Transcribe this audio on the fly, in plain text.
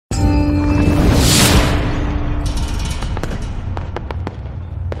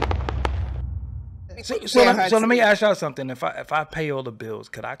So let me ask y'all something. If I pay all the bills,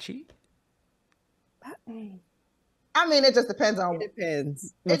 could I cheat? I mean, it just depends on. It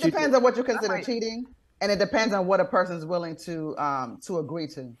depends. It depends on what you consider cheating, and it depends on what a person's willing to agree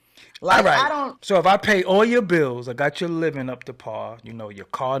to. Like, all right. I don't. So if I pay all your bills, I got your living up to par. You know, your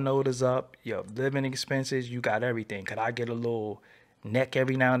car note is up, your living expenses, you got everything. Could I get a little neck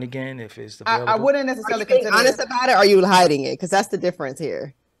every now and again if it's available? I wouldn't necessarily consider. Are you being honest about it, or are you hiding it? Because that's the difference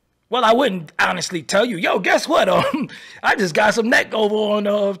here. Well, I wouldn't honestly tell you, yo, guess what? I just got some neck over on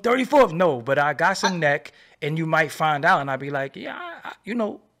 34th. No, but I got some neck, and you might find out, and I'd be like, yeah,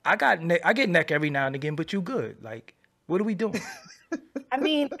 I got neck. I get neck every now and again, but you good. Like, what are we doing? I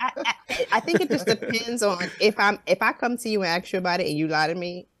mean, I think it just depends on if I come to you and ask you about it and you lie to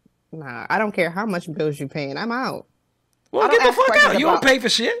me. Nah, I don't care how much bills you paying. I'm out. Well, get the fuck out. You don't pay for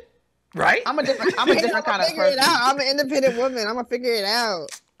shit, right? I'm a different kind of person. I'm an independent woman. I'm gonna figure it out.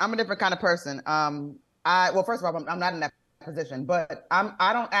 I'm a different kind of person. Well, first of all, I'm not in that position, but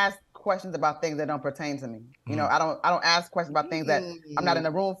I don't ask questions about things that don't pertain to me. You know, I don't ask questions about things that I'm not in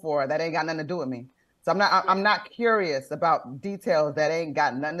the room for, that ain't got nothing to do with me. So I'm not curious about details that ain't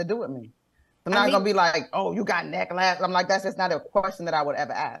got nothing to do with me. I'm not gonna be like, oh, you got neck last. I'm like, that's just not a question that I would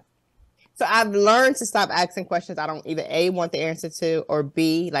ever ask. So I've learned to stop asking questions I don't either A, want the answer to, or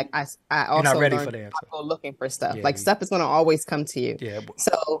B, like I also You're not ready for the answer. Go looking for stuff. Yeah, like stuff is gonna always come to you. Yeah.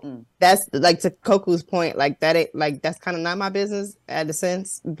 So that's like, to Koku's point, like that ain't, like, that's kind of not my business at a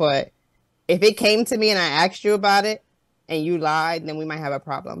sense. But if it came to me and I asked you about it and you lied, then we might have a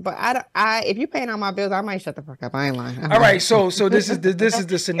problem. But if you're paying all my bills, I might shut the fuck up. I ain't lying. All right, so this is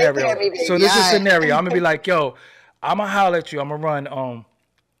the scenario. So this is scenario. I'm gonna be like, yo, I'm gonna holler at you. I'm gonna run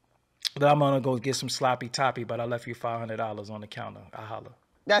that I'm gonna go get some sloppy toppy, but I left you $500 on the counter. I holler.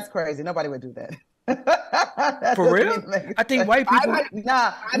 That's crazy. Nobody would do that. For real? I think white people.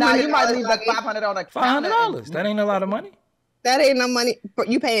 Nah. You might leave like $500 on the counter. $500. That ain't a lot of money. That ain't no money.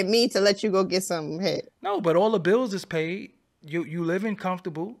 You paying me to let you go get some head. No, but all the bills is paid. You living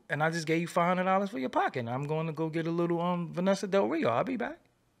comfortable, and I just gave you $500 for your pocket. I'm going to go get a little Vanessa Del Rio. I'll be back.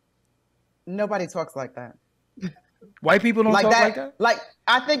 Nobody talks like that. White people don't talk like that? Like,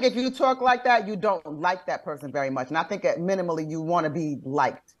 I think if you talk like that, you don't like that person very much. And I think that minimally you want to be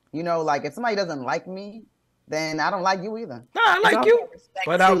liked. You know, like, if somebody doesn't like me, then I don't like you either. No, I like you.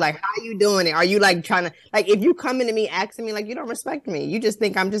 But I'm like, how you doing it? Are you like trying to, like, if you come into me asking me, like, you don't respect me. You just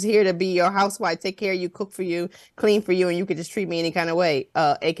think I'm just here to be your housewife, take care of you, cook for you, clean for you, and you could just treat me any kind of way.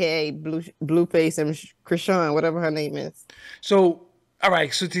 AKA Blueface and Krishan, whatever her name is. So, all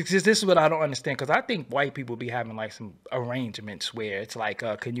right, so this is what I don't understand, because I think white people be having like some arrangements where it's like,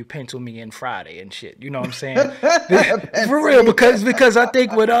 can you pencil me in Friday and shit? You know what I'm saying? For real, because I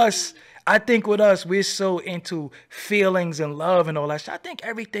think with us, we're so into feelings and love and all that shit. I think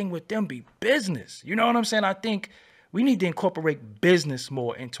everything with them be business. You know what I'm saying? I think we need to incorporate business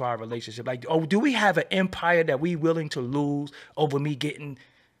more into our relationship. Like, do we have an empire that we willing to lose over me getting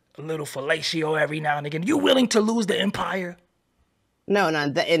a little fellatio every now and again? You willing to lose the empire? No,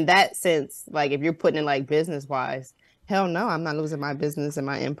 in that sense, like, if you're putting it like business wise, hell no, I'm not losing my business and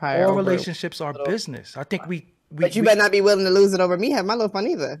my empire. All relationships are business. I think but you better not be willing to lose it over me. Have my little fun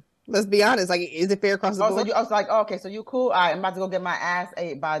either. Let's be honest. Like, is it fair across the board? So I was like, okay, so you cool? All right, I'm about to go get my ass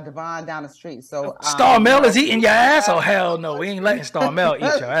ate by Devon down the street. So Star Mel is eating your ass? Oh, hell no. We ain't letting Star Mel eat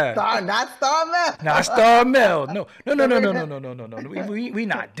your ass. Not Star Mel. Not Star Mel. No. We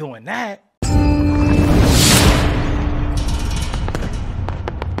not doing that.